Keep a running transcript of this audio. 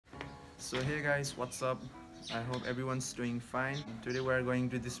So hey guys, what's up? I hope everyone's doing fine. Today we are going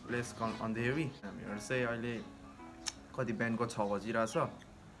to this place called Andheri. हामीहरु चाहिँ अहिले कति बिहानको 6 बजिरहेछ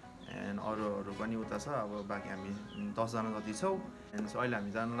and अरूहरु पनि उता छ अब बाकी हामी 10 जना जति छौ and so अहिले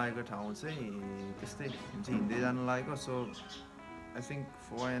हामी जान लागेको ठाउँ चाहिँ त्यस्तै हामी चाहिँ हिँड्दै जान लागेको so I think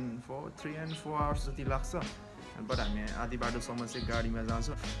 3 and 4 hours जति लाग्छ but हामी आधी बाटोसम्म चाहिँ गाडीमा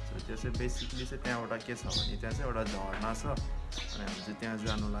जान्छौँ so त्यो चाहिँ बेसिकली चाहिँ त्यहाँबाट के छ भने त्यहाँ चाहिँ एउटा झरना छ अनि हामी चाहिँ त्यहाँ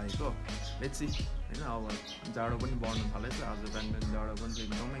जानु लागेको लेट्स सी हैन अब जाडो पनि बढ्न थालेछ आज बिहान जाडो पनि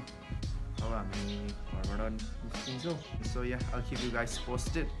एकदमै अब हामी घरबाट निस्किन्छौँ so yeah I'll keep you guys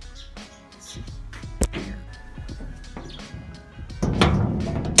posted.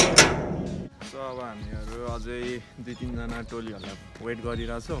 So अब हामीहरु अझै 2-3 जना टोलीहरुलाई वेट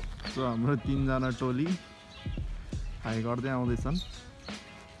गरिरहेछौँ so हाम्रो 3 जना टोली हाई गर्दै आउँदैछन्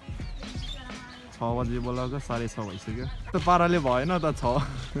 6 बजे बोलाएको 6:30 भइसक्यो त्यो पाराले भएन त 6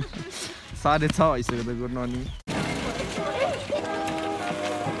 6:30 भइसक्यो त गुड मर्निङ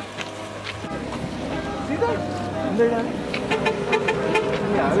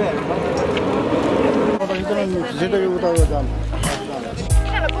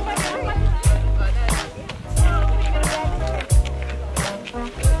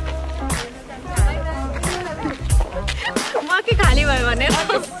खाली भयो भने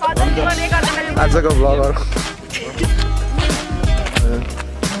आजको bagger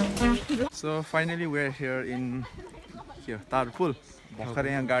So finally we are here in Tarpul. भर्खर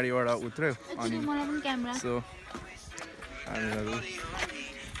यहाँ गाडीबाट उत्रयो अनि so हामीहरु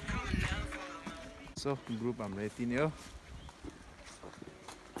so ग्रुप हाम्रो यति नै हो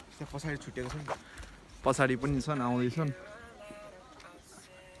त्यहाँ पछाडी छुटेको छ पछाडी पनि छन् आउँदैछन्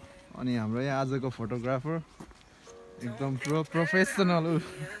अनि हाम्रो यहाँ आजको फोटोग्राफर एकदम प्रोफेसनल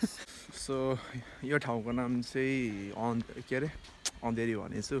so यो ठाउँको नाम चाहिँ के अरे अन्धेरी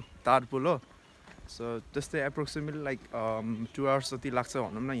भनेछु तारपुल हो so त्यस्तै एप्रोक्सिमेटली लाइक 2 hours जति लाग्छ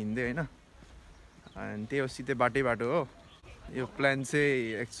भनौँ न हिँड्दै हैन अनि त्यही हो सिधै बाटो हो यो प्लान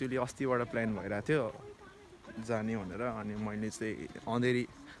चाहिँ एक्चुअली अस्तिबाट प्लान भइरहेको थियो जाने भनेर अनि मैले चाहिँ अन्धेरी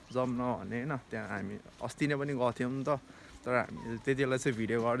जाऊँ न भने हैन त्यहाँ हामी अस्ति नै पनि गएको थियौँ नि त तर हामी त्यतिबेला चाहिँ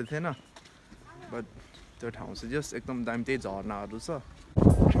भिडियो गरेको थिएन बट त्यो ठाउँ चाहिँ जस्ट एकदम दामी त्यही झरनाहरू छ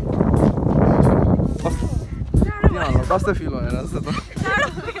कस्तो फिल भइरहेछ त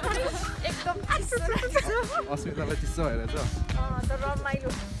एकदम अस्मितालाई चिसो भइरहेछ तर रमाइलो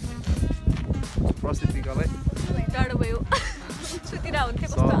प्रसिद्धिकालाई टाढो भयो सुतिरा हुन्थ्यो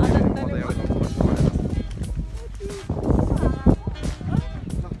कस्तो आनन्दले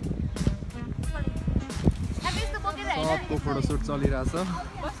सबको फोटोसुट चलिरहेछ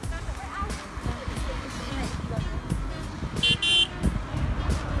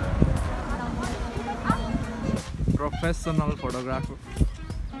Professional photographer.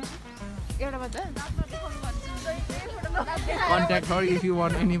 Contact her if you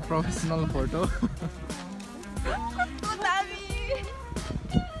want any professional photo.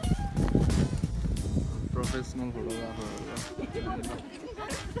 Professional photographer.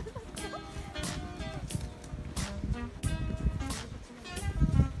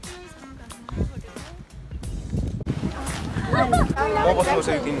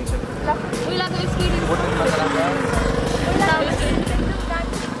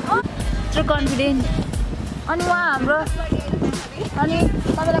 Too confident. अनि उहाँ हाम्रो अनि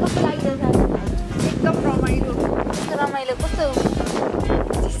तपाईलाई कस्तो लागिरहेछ एकदम रमाइलो कस्तो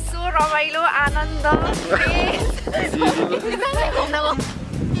चिसो रमाइलो आनन्द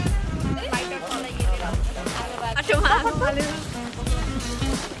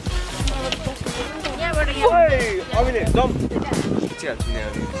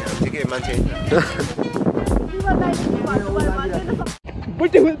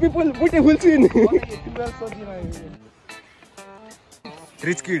Beautiful people, beautiful scene.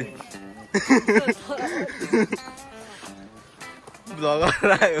 Rich kid.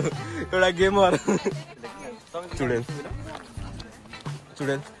 Vlogger आयो एउटा गेमर स्टुडेन्ट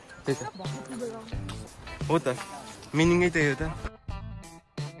त्यही त हो त मिनिङै त्यही हो त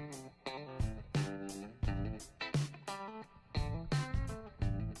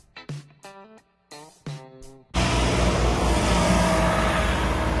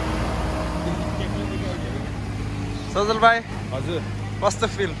सजल भाइ हजुर कस्तो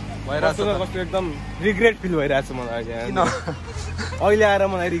फिल भइरहेछ कस्तो एकदम रिग्रेट फिल भइरहेछ मलाई किन अहिले आएर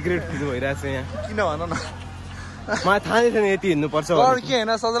मलाई रिग्रेट फिल भइरहेछ यहाँ किन भन न मलाई थाहा नै थिएन यति हिँड्नु पर्छ अरू के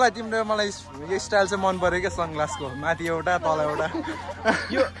हैन सजल भाइ तिम्रो मलाई यो स्टाइल चाहिँ मन पर्यो के सनग्लासको माथि एउटा तल एउटा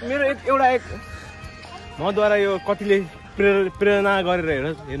यो मेरो एउटा मद्वारा यो कतिले प्रेरणा गरेर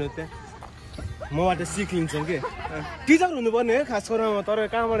हेर्नु त्यहाँ मबाट सिक्लिन्छ के टिचर हुनुपर्ने है खास गरेर तर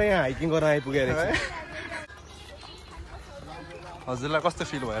कहाँबाट यहाँ हाइकिङ गर्न आइपुगेर हजुरलाई कस्तो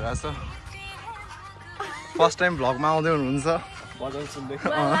फिल भइरहेछ फर्स्ट टाइम भ्लगमा आउँदै हुनुहुन्छ भजन सुन्दै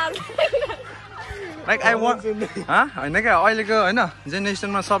लाइक आई वान्ट होइन क्या अहिलेको होइन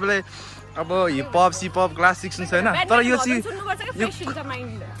जेनेरेसनमा सबैले अब हिपहप सिपहप क्लासिक सुन्छ होइन तर यो चाहिँ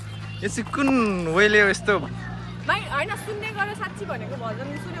कुन वेले यस्तो होइन सुन्ने गरेर साँच्ची भनेको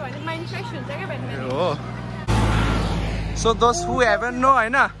भजन सुन्यो भने माइन्ड फ्रेस हुन्छ क्या ब्यान्डमा हो so those who heaven no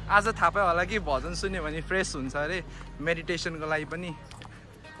होइन आज थाहा पायो होला कि भजन सुन्यो भने फ्रेस हुन्छ अरे मेडिटेसनको लागि पनि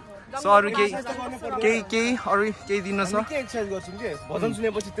सो अरू केही दिनु छ के एक्सरसाइज गर्छौँ के भजन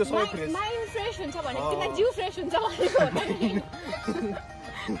सुनेपछि त्यो सबै फ्रेस माइन्ड फ्रेस हुन्छ भने किन जिउ फ्रेस हुन्छ भनेको हो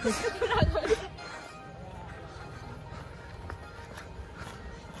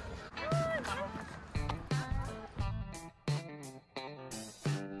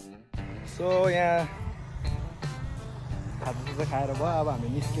सो यहाँ खाजा खाएर भयो अब हामी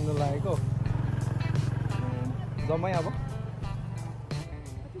निस्किनु लागेको जम्मै अब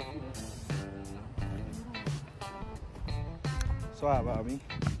सो अब हामी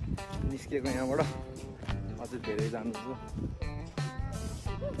निस्किएको यहाँबाट अझै धेरै जानु छ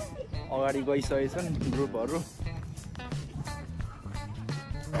अगाडि गइसकेछन् ग्रुपहरू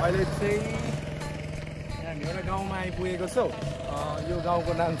अहिले चाहिँ हामी एउटा गाउँमा आइपुगेको छौँ यो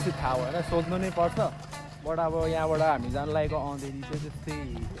गाउँको नाम चाहिँ थाहा भएन सोध्नु नै पर्छ बट अब यहाँबाट हामी जानु लागेको अँधेरी चाहिँ त्यस्तै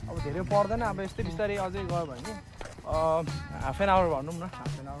अब धेरै पर्दैन अब यस्तै बिस्तारै अझै गयो भने हाफ एन आवर भनौँ न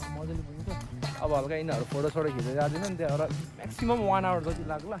हाफ एन आवर मजाले पुगिन्छ अब हल्का यिनीहरू फोटोसोटो खिचेर जाँदैन नि त्यहाँबाट म्याक्सिमम् 1 आवर जति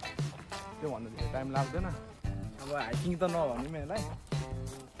लाग्ला त्योभन्दा धेरै टाइम लाग्दैन अब हाइकिङ त नभनौँ यसलाई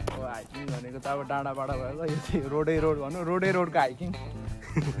अब हाइकिङ भनेको त अब डाँडाबाट भएर यो चाहिँ रोडै रोड भनौँ रोडै रोडको हाइकिङ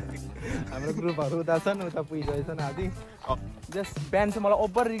हाम्रो ग्रुपहरू उता छन् उता पुगिसकेछन् आदि जस्ट बिहान चाहिँ मलाई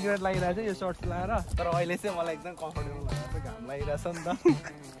ओभर रिग्रेट लागिरहेको छ यो सर्ट्स लगाएर तर अहिले चाहिँ मलाई एकदम कम्फर्टेबल लागेको छ घाम लागिरहेछ नि त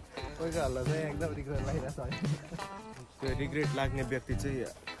कोही कोहीहरूलाई चाहिँ एकदम रिग्रेट लागिरहेछ त्यो रिग्रेट लाग्ने व्यक्ति चाहिँ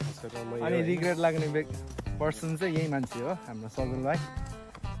अनि रिग्रेट लाग्ने पर्सन चाहिँ यही मान्छे हो हाम्रो सजल भाइ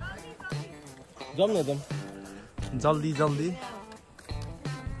जाउँ न जल्दी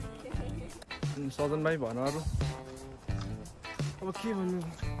सजन भाइ भन अरू अब के भन्नु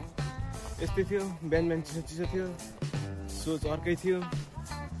यस्तै थियो बिहान चिसो थियो सोच अर्कै थियो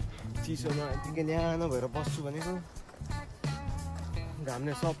चिसोमा यतिकै न्यानो भएर बस्छु भनेको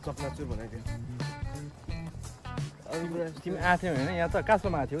घामले सब चकनाचुर बनाइदियो तिमी आएको थियौ होइन यहाँ त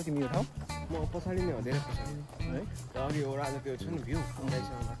कहाँसम्म आएको थियौ तिमी यो ठाउँ म पछाडि नै हो धेरै पछाडि है अघि एउटा आज त्यो छ नि भ्यू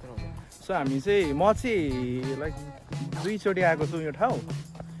सो हामी चाहिँ म चाहिँ लाइक 2 चोटि आएको छु यो ठाउँ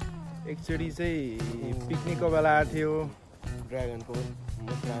एकचोटि चाहिँ पिकनिकको बेला आएको थियो ड्रागनको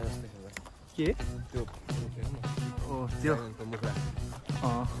मुखरा जस्तै के त्यो त्यो मुखरा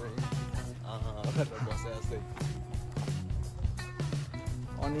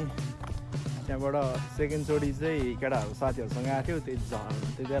अनि त्यहाँबाट सेकेन्ड चोटि चाहिँ केटाहरू साथीहरूसँग आएको थियो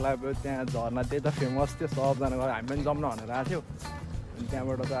त्यति बेला त्यहाँ झर्ना त्यही त फेमस थियो सबजना गएर हामी पनि जम्न भनेर आएको थियो अनि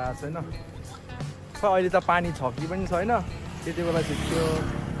त्यहाँबाट त आएको छैन खै अहिले त पानी छ कि पनि छैन त्यति बेला चाहिँ त्यो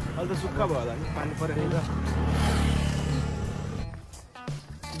अहिले त सुक्खा भयो होला नि पानी परेको त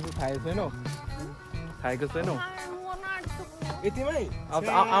खाएको छैनौ यतिमै अब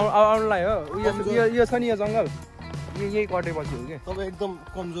आउनुलाई हो यो छ नि यो जङ्गल यही कटेपछि हो कि तपाईँ एकदम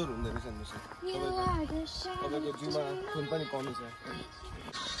कमजोर हुँदो रहेछ तपाईँको जिउमा खुन पनि कमी छ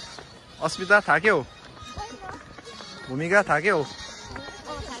अस्मिता थाक्यौ भूमिका थाक्यौ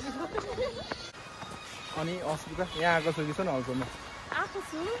अनि अस्मिता यहाँ आएको छ कि छैन हल्कोमा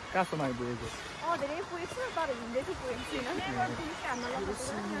कहाँसम्म आइपुगेको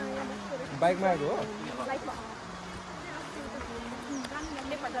बाइकमा आएको हो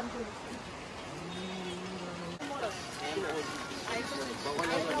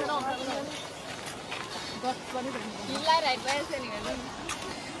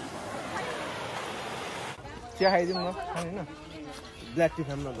चिया खाइदिउँ न होइन ब्ल्याक टी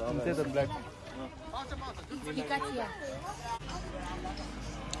खाऊँ न त्यही त ब्ल्याक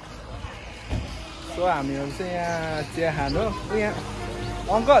सो हामीहरू चाहिँ यहाँ चिया खानु यहाँ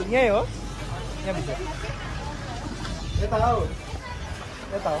अङ्कल यहीँ हो यहाँ भित्र यता हो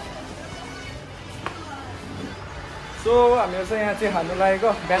सो हामीहरू चाहिँ यहाँ चाहिँ खानु लागेको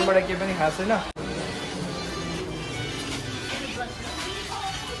बिहानबाट केही पनि खाएको छैन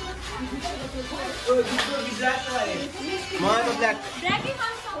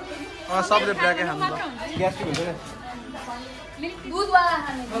सबले ब्ल्याकै खानु त ग्यास्ट्रिक हुन्छ नि दूधवाला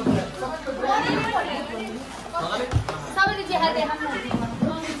सबैले जे खाँदै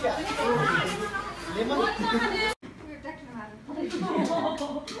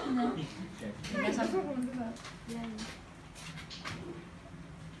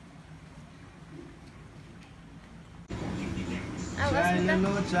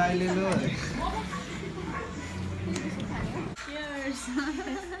चाय ले लो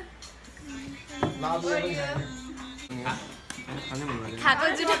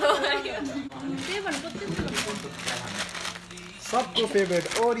सबको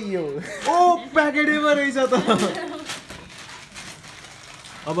फेभरेट ओरियो ओ प्याकेटैमा रहेछ त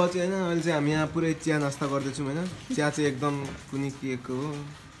अब चाहिँ हैन अहिले चाहिँ हामी यहाँ पुरै चिया नास्ता गर्दैछौँ हैन चिया चाहिँ एकदम कुनै केको हो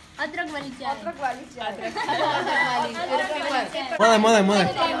अदरक वाली चाय मलाई म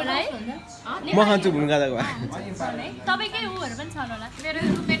खान्छु भुन्गादाको तपाईकै उहरु पनि छन् होला मेरो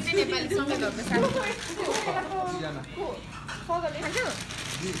रुममेट चाहिँ नेपाली सँगै घरको साथी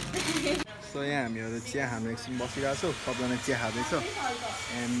सो यहाँ हामीहरू चिया खानु एकछिन बसिरहेको छौँ सबजना चिया खाँदैछ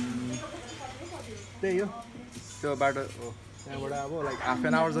एन्ड त्यही हो त्यो बाटो हो त्यहाँबाट अब लाइक हाफ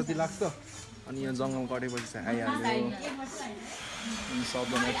एन आवर जति लाग्छ अनि यो जङ्गल कटेपछि चाहिँ आइहाल्यो अनि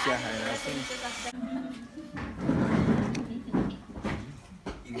सबजना चिया खाइरहेको छौँ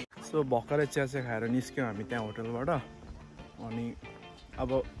सो भर्खरै चिया चाहिँ खाएर निस्क्यौँ हामी त्यहाँ होटलबाट अनि अब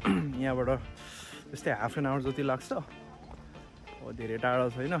यहाँबाट त्यस्तै हाफ एन आवर जति लाग्छ अब धेरै टाढो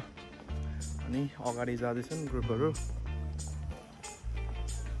छैन अनि अगाडि जाँदैछन् ग्रुपहरू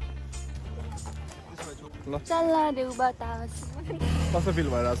ल चल्ला देऊ बतास कस्तो फिल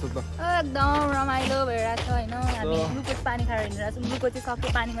भइरहेको छ त एकदम रमाइलो भइरहेको छ होइन हामी ग्लुकोज पानी खाएर हिँडिरहेको छौँ ग्लुकोज चाहिँ सक्यो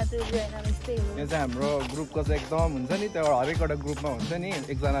पानी मात्रै उयो होइन त्यस्तै हो यो चाहिँ हाम्रो ग्रुपको चाहिँ एकदम हुन्छ नि त्यो हरेकवटा ग्रुपमा हुन्छ नि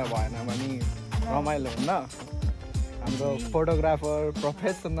एकजना भएन भने रमाइलो हुन्न हाम्रो फोटोग्राफर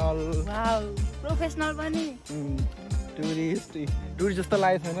प्रोफेसनल पनि टुरिस्ट जस्तो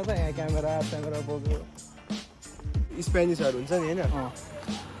लागेको छैन त यहाँ क्यामेरा बोक्यो स्पेनिसहरू हुन्छ नि हैन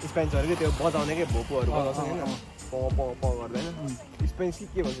स्पेनिसहरुकै त्यो बजाउनेकै भोपोहरू बजाउँछ नि हैन प प प गर्दैन स्पेनिस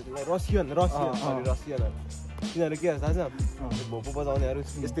के भन्छ त्यसलाई रसियनहरु तिनीहरू के भन्छ थाहा छ भोपो बजाउनेहरू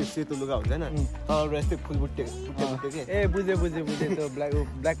यस्तै सेतो लुगा हुन्छ हैन तलबाट यस्तै फुलबुट्टे के ए बुझे त्यो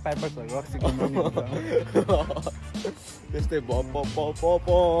ब्ल्याक पाइपर्सहरु रक्सी त्यस्तै प प प प प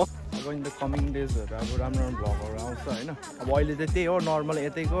अब इन द कमिङ डेजहरू अब राम्रो भ्लगहरू आउँछ होइन अब अहिले चाहिँ त्यही हो नर्मल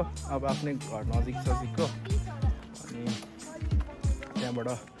यतैको अब आफ्नै घर नजिक सजिकको अनि त्यहाँबाट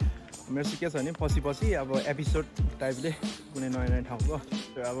मेरो चाहिँ के छ भने पछि अब एपिसोड टाइपले कुनै नयाँ ठाउँको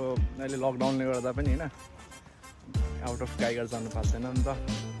त्यो अब अहिले लकडाउनले गर्दा पनि होइन आउट अफ टाइगर जानु पाएको छैन नि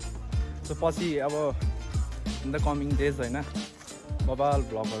त सो पछि अब इन द कमिङ डेज होइन बबाल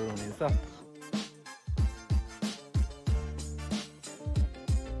भ्लगहरू हुनेछ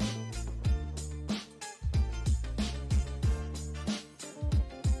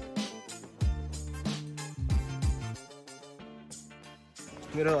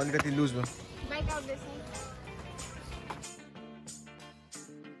मेरो अलिकति लुज भयो बाइक आउँदैछ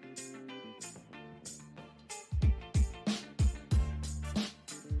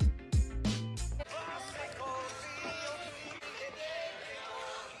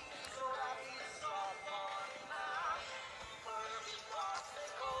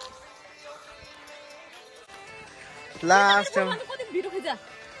लास्ट टाइम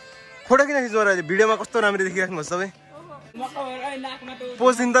फोटो किन खिच्नु रहेछ भिडियोमा कस्तो राम्ररी देखिराख्नु सबै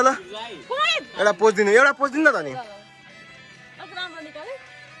पोज दिनु त ल एउटा पोज दिनु त नि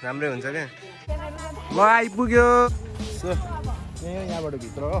राम्रै हुन्छ क्या ल आइपुग्यो सो यहाँबाट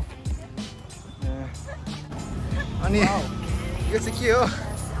भित्र हो अनि यो चाहिँ के हो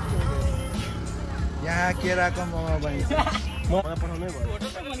यहाँ केराको मोमो बनिन्छ मलाई पठाउनै भयो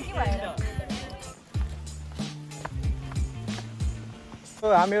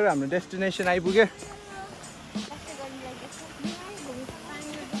हामीहरू हाम्रो डेस्टिनेसन आइपुग्यो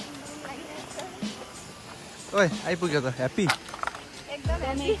ओइ आइपुग्यो त ह्याप्पी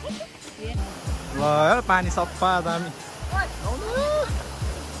ल पानी सफा दामी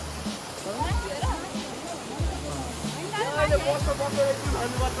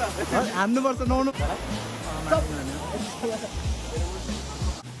हान्नुपर्छ नुहाउनु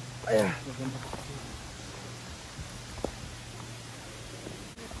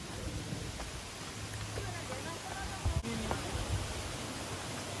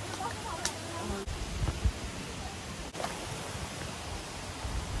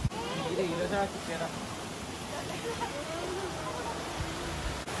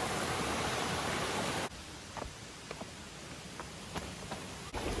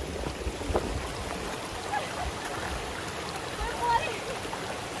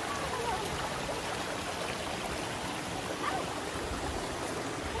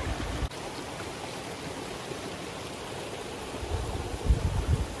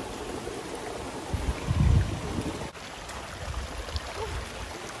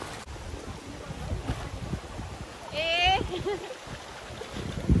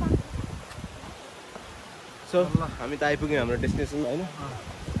सो हामी त आइपुग्यौँ हाम्रो डेस्टिनेसनमा हैन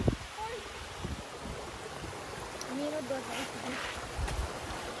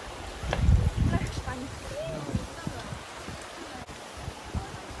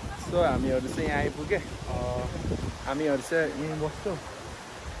सो हामीहरू चाहिँ यहाँ आइपुगे हामीहरू चाहिँ यहीँ बस्छौँ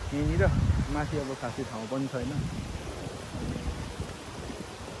यहीँनिर माथि अब खासै ठाउँ पनि छैन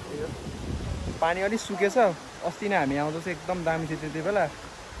पानी अलिक सुकेछ अस्ति नै हामी आउँदा चाहिँ एकदम दामी थियो त्यति बेला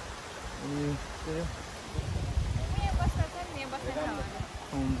अनि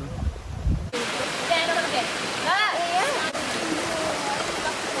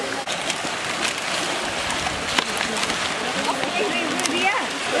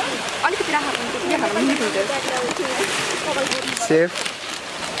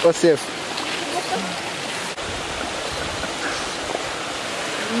सेफ ओ सेफ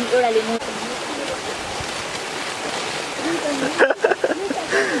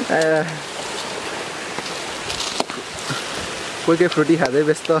कोही फ्रुटी खाँदै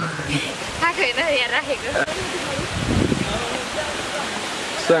व्यस्त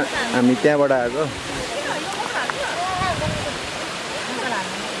सो हामी त्यहाँबाट आएको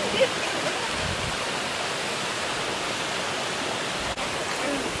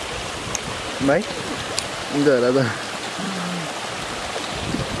भाइ गएर त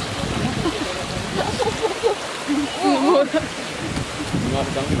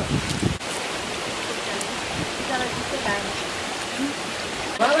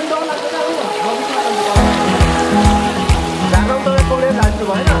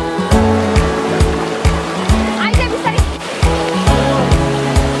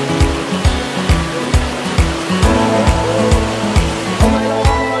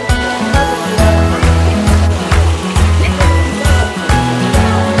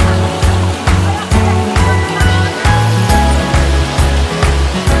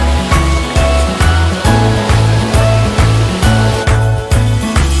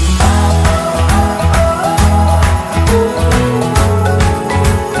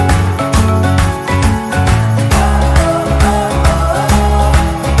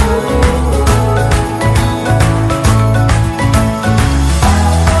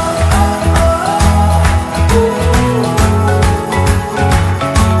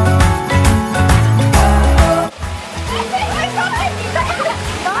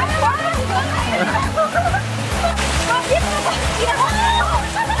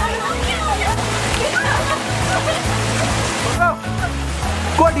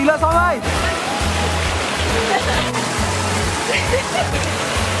ढिलो समय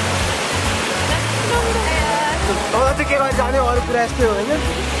तल चाहिँ के गर्छ जाने अरू कुरा यस्तै हो होइन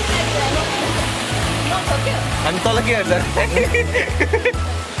हामी तल के हेर्छ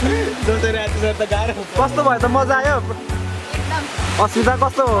त गाह्रो कस्तो भयो त मजा आयो अस्मिता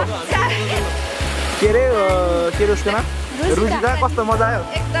कस्तो हो के अरे उसको नाम रुचिता कस्तो मजा आयो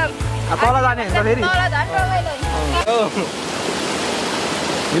तल जाने हुन्छ फेरि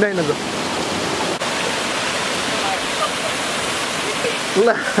हिँड त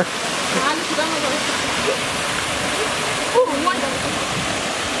ल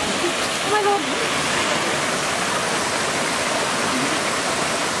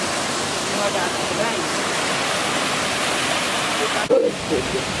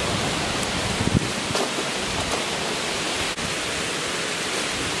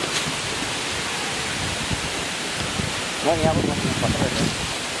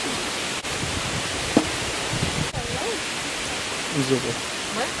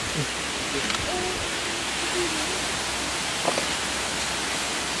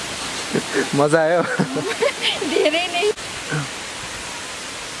मजा आयो धेरै नै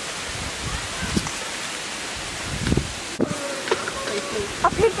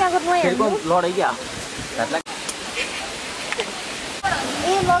फिर क्या गर्नु लडाइ क्या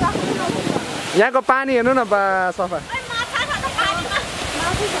यहाँको पानी हेर्नु न सफा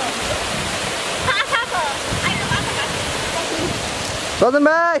सजन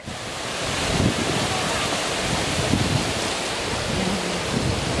भाइ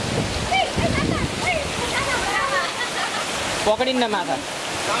पकडिन्न माछा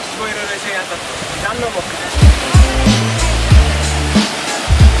गएर रहेछ यहाँ त जान्न म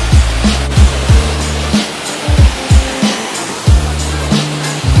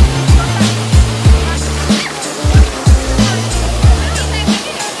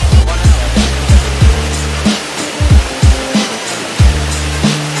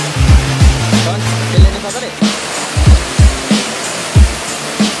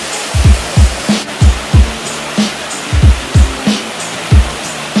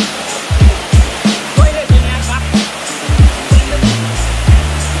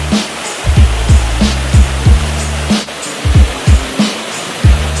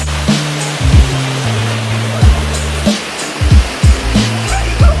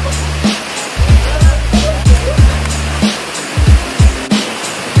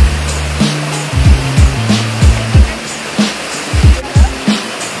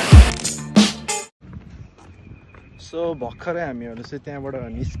सो भर्खरै हामीहरू चाहिँ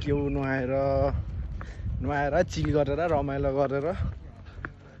त्यहाँबाट निस्क्यौँ नुहाएर चिल गरेर रमाइलो गरेर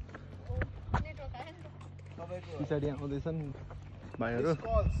पछाडि आउँदैछन् भाइहरू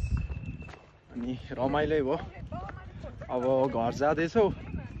अनि रमाइलै भयो अब घर जाँदैछौँ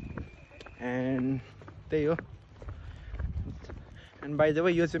एन्ड त्यही हो एन्ड बाइ द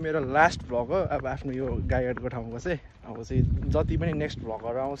वे यो चाहिँ मेरो लास्ट भ्लग हो अब आफ्नो यो गाईघाटको ठाउँको चाहिँ अब चाहिँ जति पनि नेक्स्ट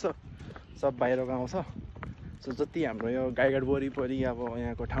भ्लगहरू आउँछ सब बाहिरको आउँछ सो जति हाम्रो यो गाईघाट वरिपरि अब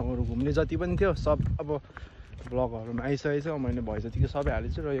यहाँको ठाउँहरू घुम्ने जति पनि थियो सब अब भ्लगहरूमा आइसकेको छ मैले भयो जतिको सबै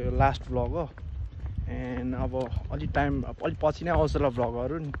हालिदिन्छु र यो लास्ट भ्लग हो एन्ड अब अलिक पछि नै आउँछ ल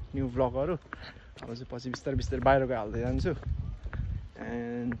भ्लगहरू न्यू भ्लगहरू अब चाहिँ पछि बिस्तारै बिस्तारै बाहिरको हाल्दै जान्छु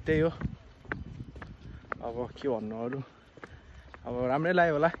एन्ड त्यही हो अब के भन्नु अरू अब राम्रै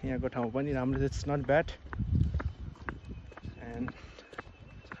लाग्यो होला यहाँको ठाउँ पनि राम्रो छ इट्स नट ब्याड एन्ड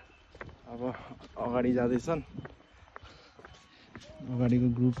अब अगाडि जाँदैछन् अगाडिको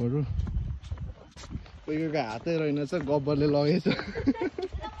ग्रुपहरू कोहीको हातै रहेनछ गब्बरले लगेछ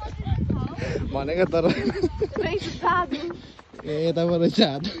भनेको तर ए यताबाट रहेछ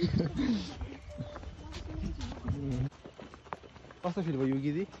हात कस्तो फिल भयो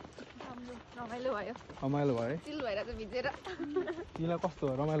युगी रमाइलो भयो तिमीलाई कस्तो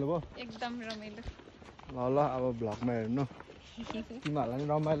भयो रमाइलो भयो एकदम रमाइलो ल अब भ्लगमा हेर्नु तिमीहरूलाई पनि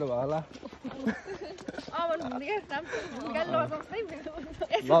रमाइलो भयो होला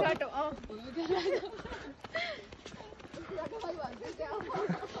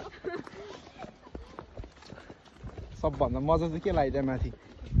सबभन्दा मजा चाहिँ के लाग्यो माथि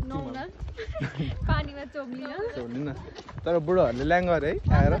पानीमा चोम्लिन तर बुढोहरूले ल्याङ गरे है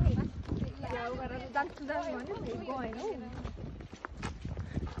आएर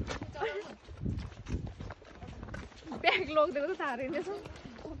ब्याग लगिदिएको त थाहा रहेनछ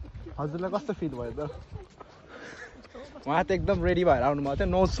हजुरलाई कस्तो फिल भयो त उहाँ त एकदम रेडी भएर आउनुभएको थियो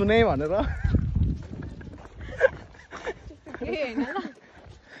नसुने भनेर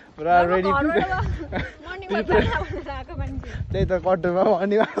पुरा रेडी त्यही त कटुमा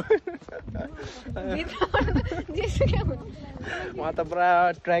भन्ने उहाँ त पुरा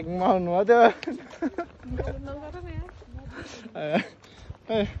ट्रेकिङमा आउनुभएको थियो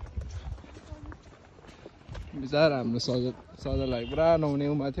बिचारा हाम्रो सजललाई पुरा नुहाउने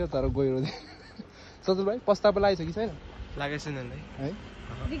उमा थियो तर गहिरो थियो सजल भाइ पस्ताप लागेको छ कि छैन लागेको छैन है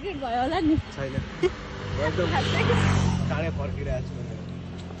रिग्रेट भयो होला नि छैन एकदम चाँडै फर्किरहेको छु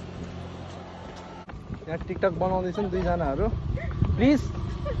यहाँ टिकटक बनाउँदैछन् दुईजनाहरू प्लिज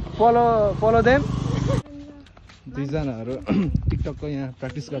फलो देम दुईजनाहरू टिकटकको यहाँ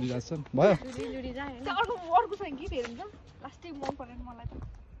प्र्याक्टिस गरिरहेछन् भयो अर्को छ कि फेरि लास्टै मन परेन मलाई त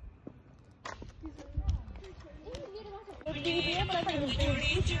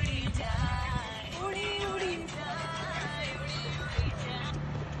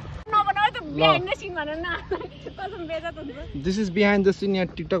this is behind the scene यहाँ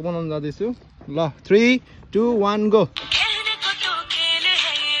टिकटक बनाउनु जाँदैछु ल 3, 2, 1 गो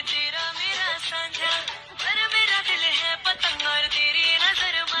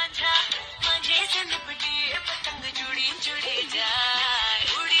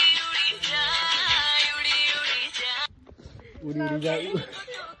उडी जाऊ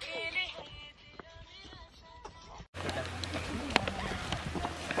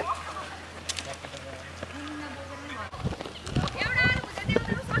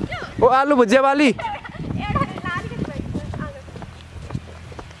ओ आलु भुजिया वाली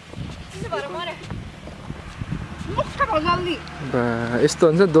यस्तो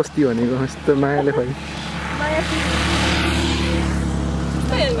हुन्छ दोस्ती भनेको यस्तो मायाले खै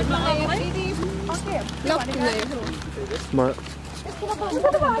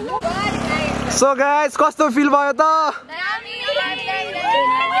सो गाइस कस्तो फिल भयो त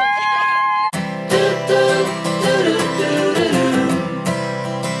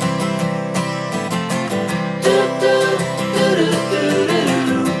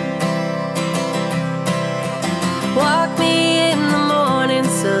Walk me in the morning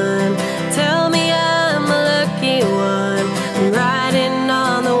sun, tell me I'm a lucky one. I'm riding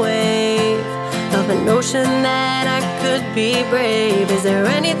on the wave of an ocean that I could be brave. Is there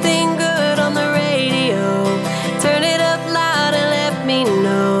anything good on the radio? Turn it up loud and let me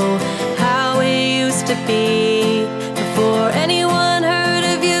know how it used to be before anyone heard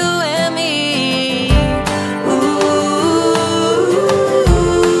of you and me.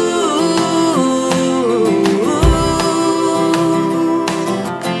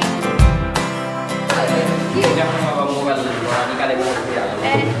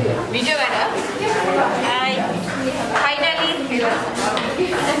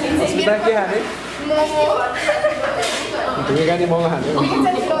 Sudah ke hari? तिमी गाडी मोमो खाने हो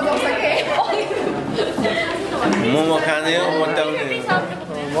मोमो खाने हो मोटाउने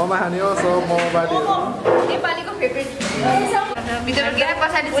मोमो खाने हो so momo बाटी नेपालीको फेभरेट भित्र गेर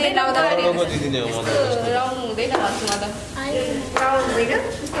पछाडि चाहिँ लाउँदा दिदिने हो मलाई रङ हुँदैन हस्मा त रङ हुँदैन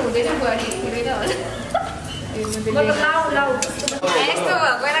त्यस्तो हुँदैन बुहारी हुँदैन मतलब लाउ यस्तो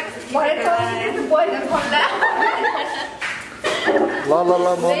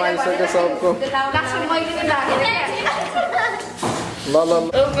ल मोमो आइसक्यो सबको ल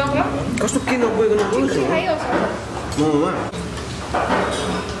कस्तो के नपुगेको नपुग्छु मोमोमा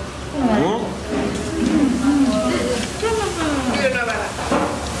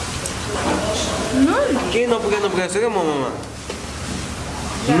के नपुगेको छ क्या मोमोमा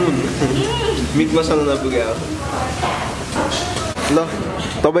नुन मिट मसला नपुग्यो ल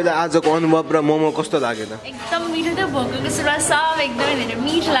तपाईलाई आजको अनुभव र मोमो कस्तो लाग्यो त एकदम मिठो थियो भोकको सुरुवात सब एकदमै धेरै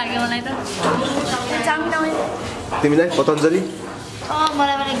मिठो लाग्यो मलाई त तिमीलाई पतञ्जली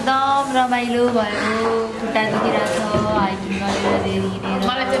मलाई पनि एकदम रमाइलो भयो खुट्टा दुखिरहेको छ हाइकिङ गरेर धेरै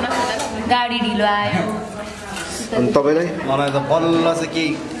गाडी ढिलो आयो अनि तपाईँलाई मलाई त बल्ल चाहिँ केही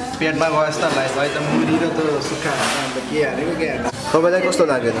पेटमा गयो जस्तो लाग्यो अहिले त मुरी र त सुक्खा अन्त के हालेको के हाल्यो तपाईँलाई कस्तो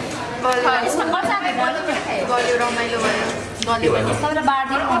लाग्यो त रमाइलो भयो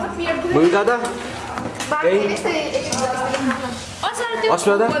मुरी दादा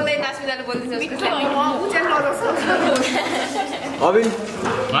अस्मिता अबिन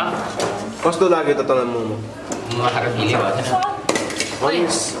कस्तो लाग्यो त तँलाई मोमो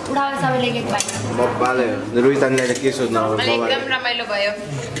बाले रोहितानीलाई त के सोध्नु एकदम रमाइलो भयो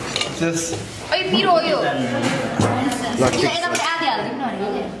पिरो यो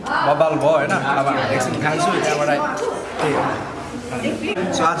बबाल भयो होइन अब एकछिन खान्छु त्यहाँबाट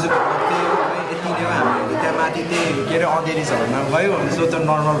सो आजको त्यही हो है यति नै हो हामीले त्यहाँ माथि त्यही के अरे अँधेरी झरना भयो सो त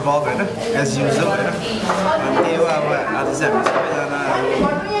नर्मल ब्लग होइन एज युजल होइन अनि त्यही हो अब आज चाहिँ हामी सबैजना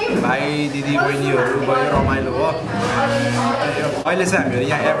भाइ दिदी बहिनीहरू भयो रमाइलो हो अहिले चाहिँ हामीहरू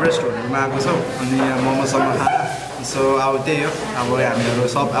यहाँ एभरेस्ट होटलमा आएको छौँ अनि यहाँ मोमोसम्म खाना सो अब त्यही हो अब हामीहरू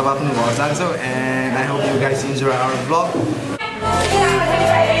सब अब आफ्नो घर जान्छौँ and I hope you guys enjoy our blog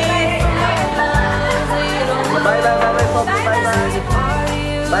by by